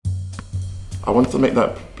I wanted to make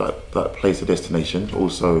that place a destination, but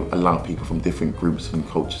also allow people from different groups and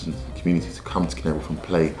cultures and communities to come to Canary Wharf and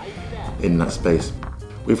play in that space.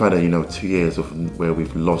 We've had 2 years of where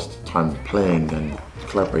we've lost time playing and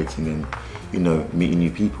collaborating and meeting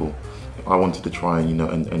new people. I wanted to try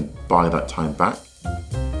and buy that time back.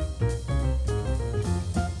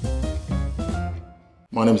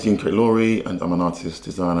 My name is Ian Craig-Laurie and I'm an artist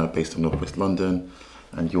designer based in North West London,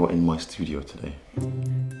 and you're in my studio today.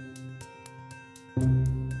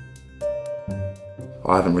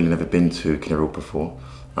 I haven't really never been to Canary Wharf before.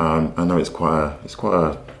 I know it's quite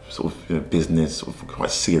a sort of business, sort of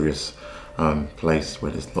quite serious place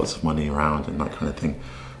where there's lots of money around and that kind of thing.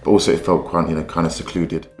 But also it felt quite kind of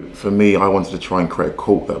secluded. For me, I wanted to try and create a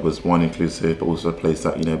court that was one, inclusive, but also a place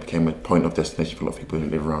that became a point of destination for a lot of people who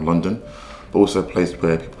live around London, but also a place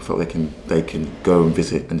where people felt they can go and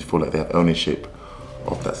visit and feel like they have ownership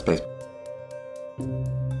of that space.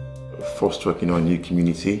 Foster a new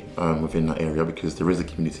community within that area, because there is a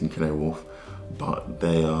community in Canary Wharf, but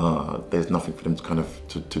there's nothing for them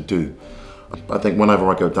to do. I think whenever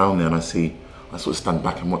I go down there and I sort of stand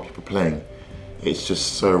back and watch people playing, it's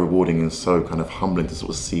just so rewarding and so kind of humbling to sort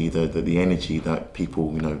of see the energy that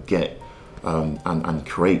people get and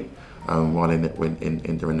create while they're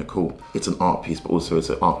in the court. It's an art piece, but also it's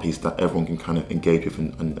an art piece that everyone can kind of engage with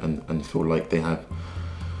and feel like they have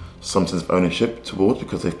some sense of ownership towards,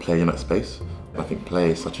 because they've played in that space. I think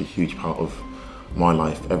play is such a huge part of my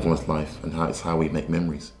life, everyone's life, and it's how we make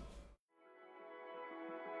memories.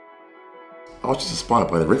 I was just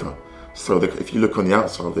inspired by the river. So if you look on the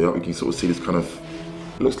outside of the art, you can sort of see this kind of,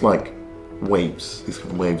 it looks like waves, these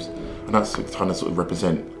kind of waves, and that's trying to sort of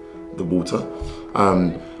represent the water.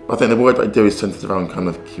 But I think the word I do is centered around kind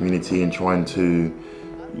of community and trying to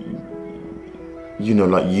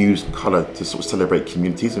use colour to sort of celebrate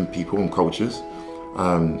communities and people and cultures.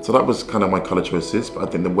 So that was kind of my colour choices, but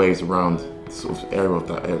I think the waves around the sort of area of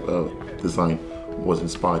that design was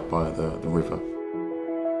inspired by the river.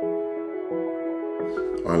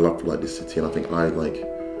 I love this city, and I think I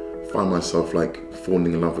find myself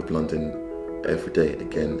falling in love with London every day,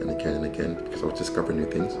 again and again and again, because I was discovering new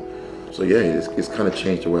things. So yeah, it's kind of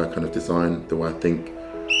changed the way I kind of design, the way I think,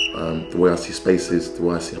 the way I see spaces, the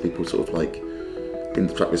way I see how people sort of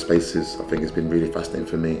interact with spaces. I think it's been really fascinating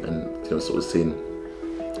for me, and sort of seeing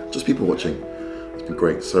just people watching, it's been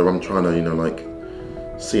great. So I'm trying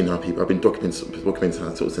to seeing how people, I've been documenting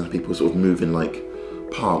how sort of seeing how people sort of move in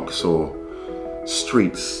parks or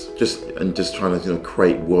streets, just trying to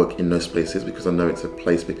create work in those places, because I know it's a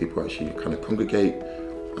place where people actually kind of congregate.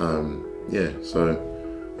 So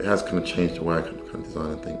it has kind of changed the way I kind of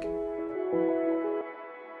design and think.